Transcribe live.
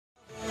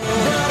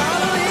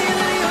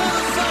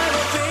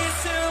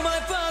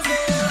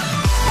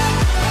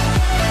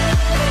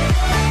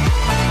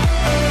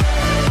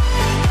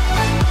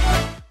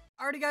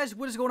guys,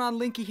 what is going on?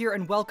 Linky here,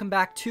 and welcome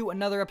back to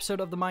another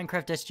episode of the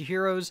Minecraft SG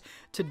Heroes.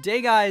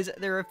 Today, guys,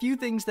 there are a few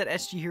things that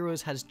SG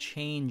Heroes has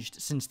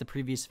changed since the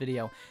previous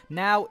video.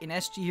 Now, in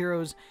SG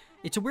Heroes,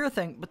 it's a weird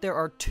thing, but there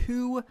are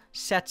two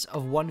sets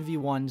of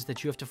 1v1s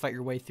that you have to fight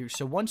your way through.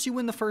 So once you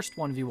win the first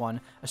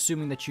 1v1,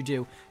 assuming that you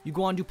do, you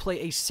go on to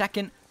play a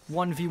second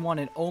 1v1,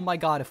 and oh my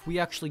god, if we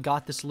actually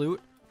got this loot,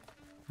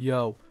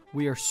 yo,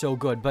 we are so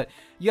good. But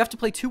you have to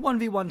play two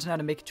 1v1s now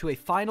to make it to a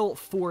final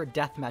 4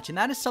 deathmatch, and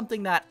that is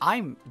something that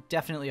I'm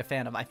definitely a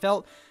fan of. I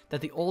felt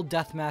that the old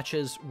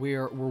deathmatches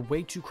were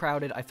way too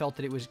crowded. I felt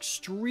that it was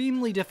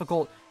extremely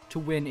difficult to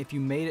win if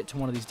you made it to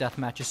one of these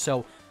deathmatches.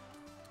 So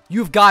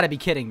you've got to be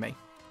kidding me.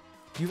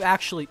 You've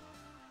actually...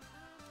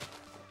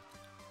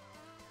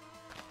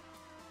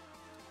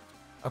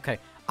 Okay,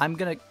 I'm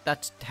gonna...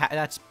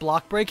 That's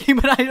block breaking,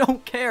 but I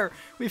don't care.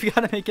 We've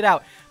got to make it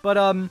out.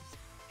 But,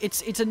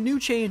 It's a new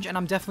change, and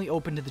I'm definitely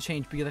open to the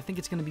change because I think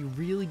it's going to be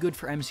really good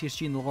for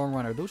MCSG in the long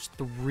run. Are those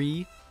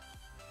 3?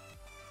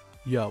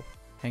 Yo,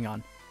 hang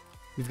on.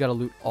 We've got to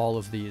loot all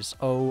of these.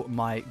 Oh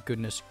my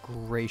goodness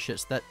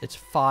gracious. It's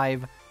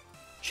 5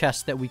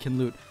 chests that we can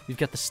loot. We've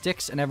got the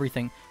sticks and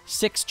everything.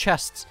 6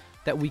 chests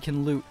that we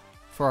can loot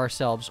for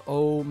ourselves.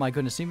 Oh my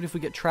goodness. Even if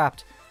we get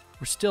trapped,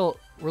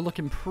 we're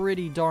looking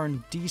pretty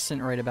darn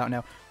decent right about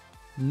now.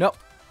 Nope.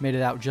 Made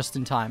it out just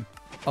in time.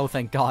 Oh,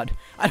 thank God.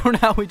 I don't know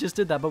how we just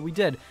did that, but we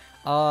did.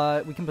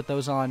 We can put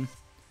those on.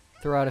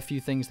 Throw out a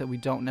few things that we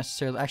don't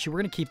necessarily... Actually,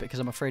 we're going to keep it because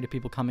I'm afraid of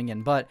people coming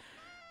in. But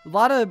a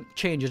lot of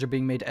changes are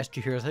being made to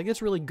SG Heroes. I think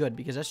it's really good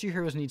because SG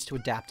Heroes needs to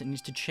adapt. It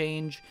needs to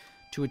change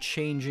to a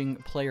changing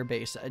player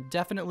base.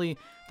 Definitely,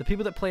 the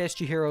people that play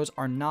SG Heroes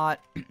are not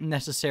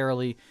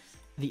necessarily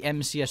the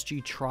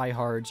MCSG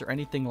tryhards or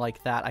anything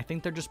like that. I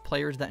think they're just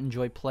players that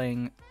enjoy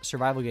playing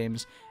survival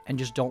games and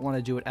just don't want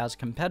to do it as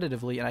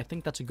competitively, and I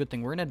think that's a good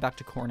thing. We're going to head back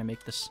to Corn and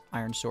make this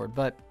iron sword,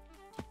 but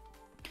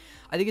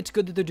I think it's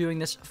good that they're doing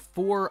this.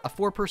 For a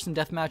 4-person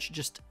deathmatch,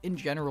 just in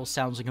general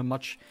sounds like a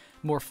much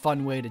more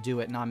fun way to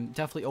do it, and I'm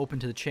definitely open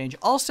to the change.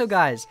 Also,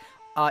 guys,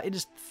 it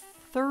is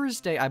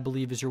Thursday, I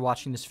believe, as you're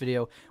watching this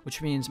video,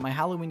 which means my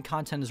Halloween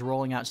content is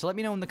rolling out, so let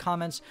me know in the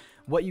comments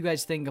what you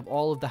guys think of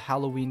all of the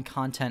Halloween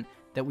content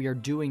that we are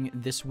doing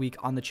this week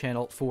on the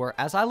channel for,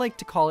 as I like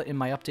to call it in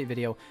my update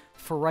video,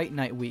 Fright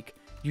Night Week.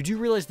 You do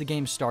realize the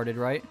game started,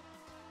 right?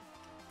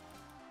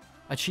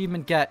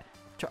 Achievement get...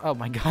 Oh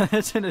my god,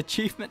 that's an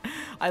achievement.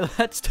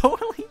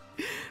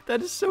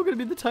 That is so going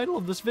to be the title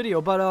of this video.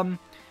 But,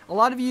 a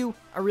lot of you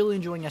are really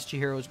enjoying SG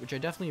Heroes, which I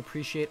definitely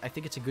appreciate. I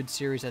think it's a good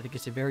series. I think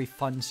it's a very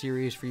fun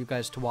series for you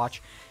guys to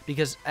watch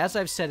because, as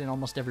I've said in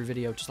almost every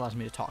video, it just allows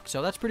me to talk.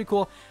 So that's pretty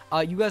cool.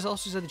 You guys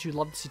also said that you'd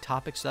love to see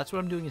topics, so that's what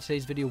I'm doing in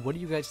today's video. What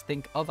do you guys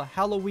think of a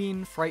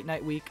Halloween Fright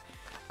Night Week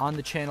on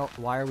the channel?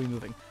 Why are we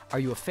moving? Are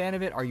you a fan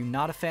of it? Are you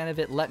not a fan of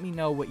it? Let me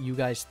know what you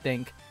guys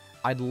think.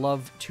 I'd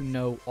love to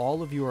know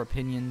all of your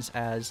opinions,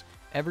 as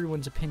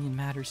everyone's opinion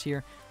matters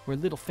here. We're a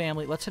little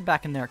family. Let's head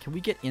back in there. Can we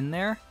get in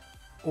there?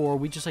 Or are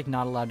we just, like,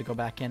 not allowed to go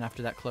back in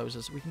after that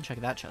closes? We can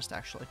check that chest,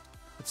 actually.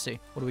 Let's see.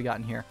 What do we got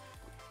in here?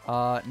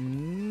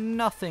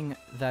 Nothing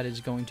that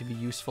is going to be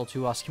useful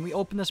to us. Can we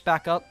open this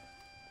back up?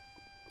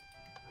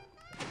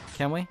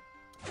 Can we?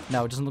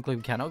 No, it doesn't look like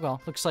we can. Oh,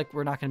 well. Looks like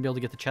we're not going to be able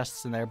to get the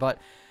chests in there, but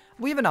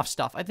we have enough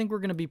stuff. I think we're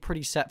going to be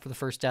pretty set for the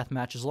first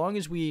deathmatch, as long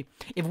as we...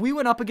 If we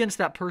went up against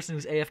that person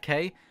who's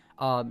AFK,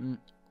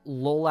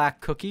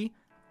 Lolak Cookie...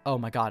 Oh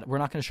my god, we're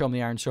not going to show him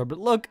the iron sword, but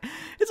look,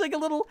 it's like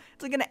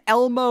an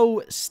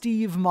Elmo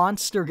Steve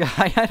monster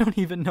guy. I don't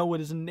even know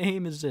what his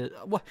name is.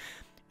 What?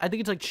 I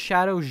think it's like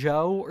Shadow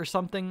Joe or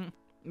something.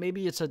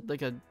 Maybe it's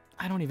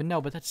I don't even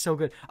know, but that's so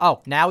good. Oh,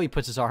 now he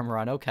puts his armor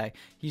on. Okay,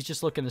 he's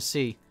just looking to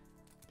see.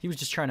 He was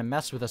just trying to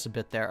mess with us a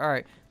bit there. All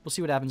right, we'll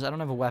see what happens. I don't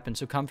have a weapon,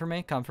 so come for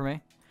me, come for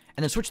me.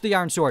 And then switch to the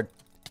iron sword.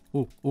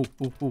 Ooh, ooh,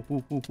 ooh, ooh,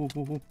 ooh, ooh, ooh,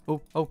 ooh,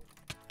 ooh, oh.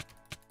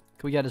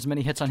 Can we get as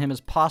many hits on him as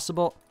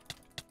possible?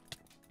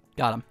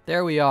 Got him.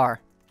 There we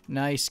are.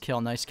 Nice kill,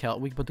 nice kill.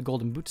 We can put the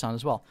golden boots on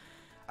as well.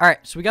 Alright,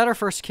 so we got our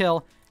first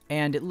kill,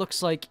 and it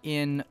looks like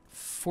in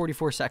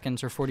 44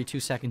 seconds or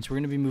 42 seconds, we're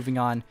going to be moving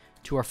on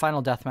to our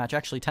final deathmatch.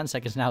 Actually, 10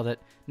 seconds now that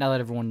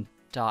everyone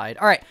died.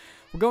 Alright,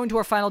 we're going to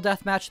our final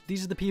deathmatch.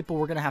 These are the people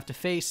we're going to have to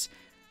face.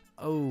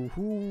 Oh,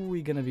 who are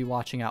we going to be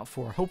watching out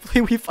for?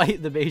 Hopefully we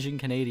fight the Beijing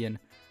Canadian.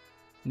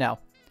 No.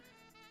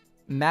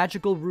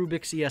 Magical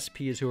Rubik's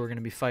ESP is who we're going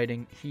to be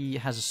fighting. He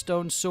has a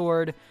stone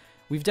sword.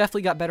 We've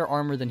definitely got better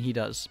armor than he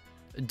does.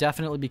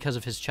 Definitely because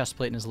of his chest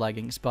plate and his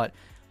leggings. But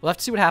we'll have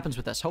to see what happens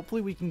with this.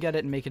 Hopefully we can get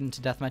it and make it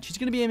into deathmatch. He's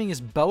going to be aiming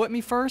his bow at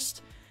me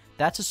first.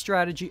 That's a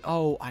strategy.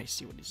 Oh, I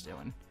see what he's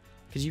doing.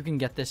 Because you can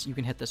get this. You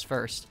can hit this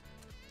first.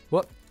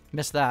 Whoop.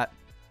 Missed that.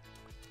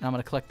 Now I'm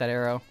going to collect that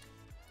arrow.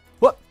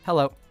 Whoop.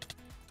 Hello.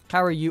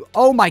 How are you?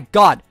 Oh my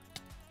god.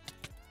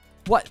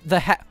 What the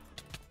heck?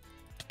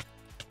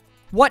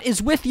 What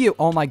is with you?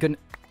 Oh my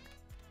goodness.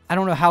 I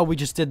don't know how we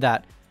just did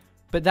that.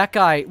 But that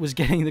guy was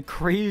getting the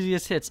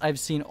craziest hits I've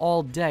seen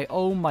all day.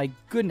 Oh my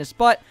goodness.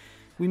 But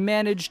we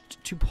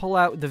managed to pull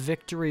out the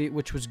victory,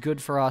 which was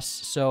good for us.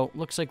 So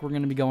looks like we're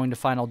going to be going to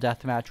final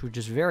deathmatch, which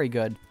is very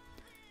good.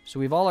 So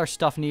we have all our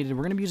stuff needed.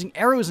 We're going to be using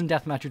arrows in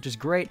deathmatch, which is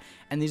great.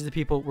 And these are the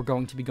people we're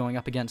going to be going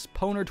up against.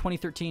 Poner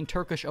 2013,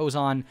 Turkish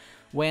Ozan,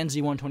 Wanzi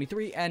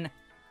 123, and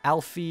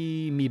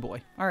Alfie Meeboy.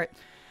 All right.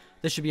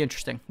 This should be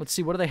interesting. Let's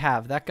see. What do they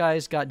have? That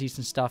guy's got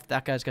decent stuff.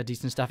 That guy's got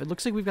decent stuff. It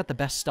looks like we've got the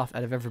best stuff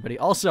out of everybody.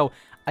 Also,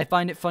 I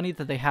find it funny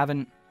that they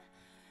haven't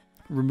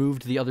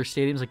removed the other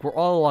stadiums. Like, we're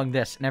all along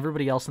this, and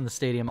everybody else in the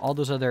stadium, all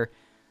those other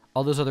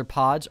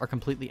pods are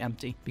completely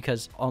empty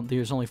because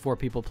there's only 4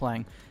 people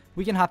playing.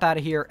 We can hop out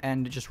of here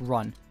and just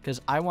run because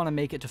I want to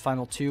make it to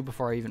Final 2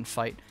 before I even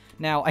fight.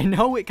 Now, I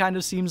know it kind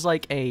of seems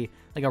like a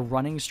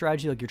running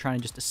strategy, like you're trying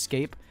to just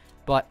escape,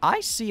 but I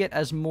see it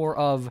as more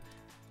of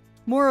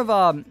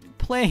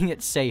playing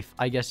it safe,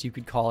 I guess you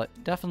could call it.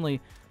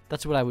 Definitely,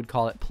 that's what I would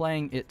call it,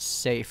 playing it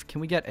safe.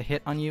 Can we get a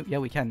hit on you? Yeah,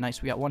 we can.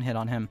 Nice. We got 1 hit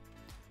on him,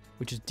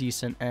 which is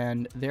decent,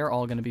 and they're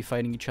all going to be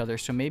fighting each other.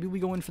 So maybe we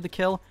go in for the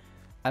kill.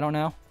 I don't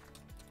know.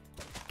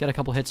 Get a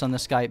couple hits on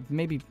this guy.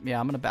 Maybe, yeah,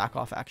 I'm going to back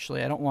off,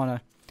 actually. I don't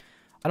want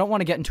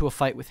to get into a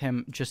fight with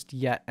him just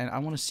yet, and I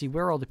want to see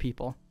where are all the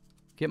people.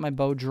 Get my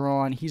bow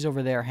drawn. He's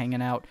over there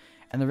hanging out,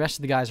 and the rest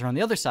of the guys are on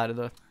the other side of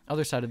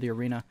the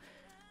arena.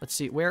 Let's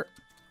see where.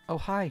 Oh,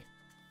 hi.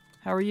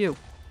 How are you?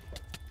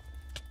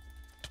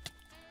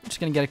 I'm just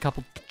gonna get a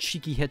couple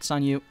cheeky hits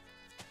on you.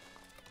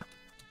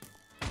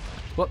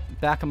 Whoop!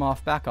 Back him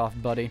off. Back off,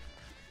 buddy.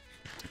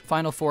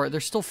 Final 4.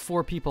 There's still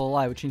 4 people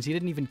alive, which means he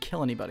didn't even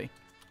kill anybody.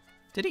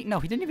 Did he? No,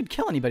 he didn't even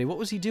kill anybody. What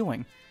was he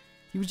doing?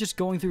 He was just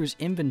going through his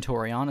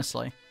inventory,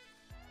 honestly.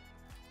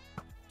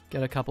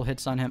 Get a couple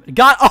hits on him.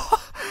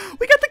 Oh!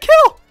 We got the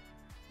kill!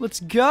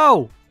 Let's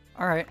go!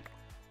 Alright.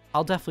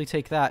 I'll definitely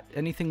take that.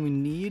 Anything we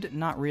need?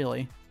 Not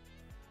really.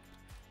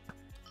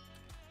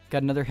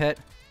 Got another hit.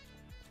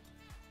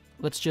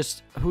 Let's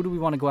just... Who do we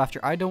want to go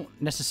after? I don't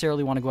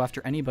necessarily want to go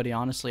after anybody,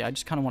 honestly. I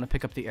just kind of want to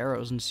pick up the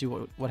arrows and see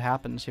what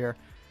happens here.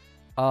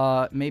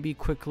 Maybe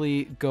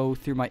quickly go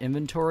through my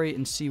inventory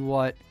and see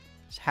what...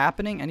 is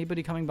happening?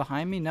 Anybody coming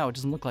behind me? No, it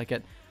doesn't look like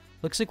it.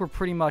 Looks like we're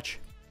pretty much...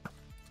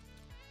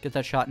 Get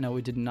that shot? No,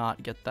 we did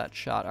not get that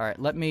shot. Alright,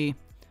 let me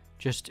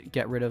just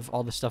get rid of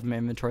all the stuff in my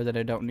inventory that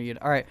I don't need.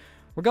 Alright,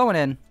 we're going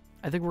in.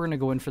 I think we're going to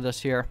go in for this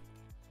here.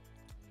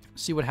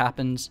 See what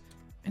happens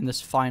in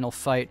this final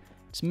fight.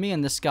 It's me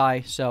and this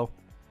guy, so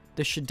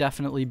this should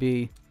definitely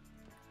be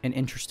an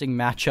interesting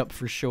matchup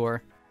for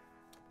sure.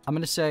 I'm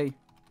going to say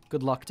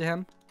good luck to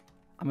him.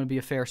 I'm going to be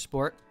a fair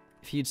sport.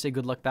 If he'd say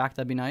good luck back,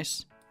 that'd be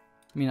nice.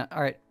 I mean,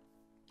 alright.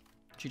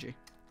 GG.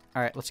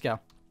 Alright, let's go.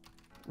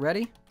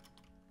 Ready?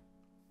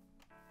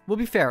 We'll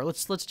be fair.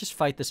 Let's just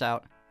fight this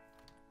out.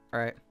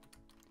 Alright.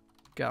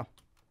 Go.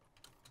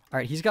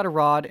 Alright, he's got a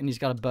rod and he's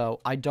got a bow.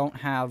 I don't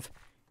have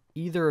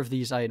either of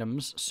these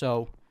items,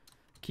 so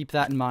keep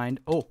that in mind.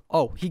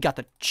 Oh, he got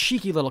the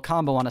cheeky little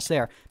combo on us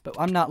there, but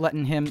I'm not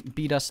letting him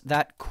beat us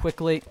that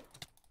quickly.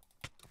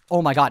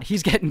 Oh my god,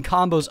 he's getting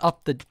combos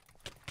up the...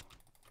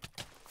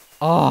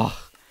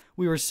 Oh,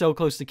 we were so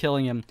close to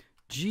killing him.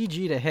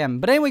 GG to him.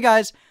 But anyway,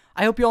 guys,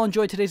 I hope you all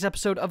enjoyed today's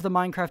episode of the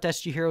Minecraft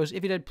SG Heroes.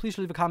 If you did, please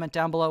leave a comment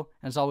down below.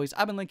 And as always,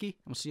 I've been Linky,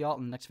 and we'll see you all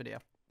in the next video.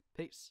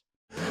 Peace.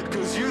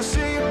 'Cause you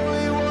see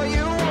only what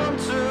you want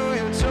to,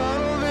 your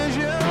tunnel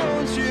vision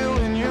haunts you,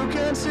 and you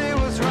can't see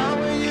what's wrong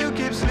when you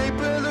keep sleeping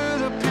through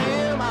the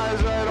PM.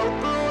 Eyes wide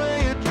open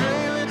when you're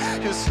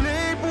dreaming, you're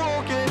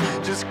sleepwalking,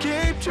 just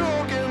keep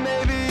talking,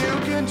 maybe you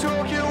can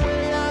talk your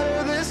way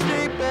out of this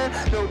deep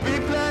end. Don't be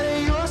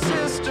planning your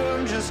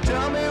system, just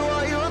tell me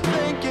what you're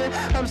thinking.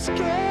 I'm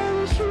scared.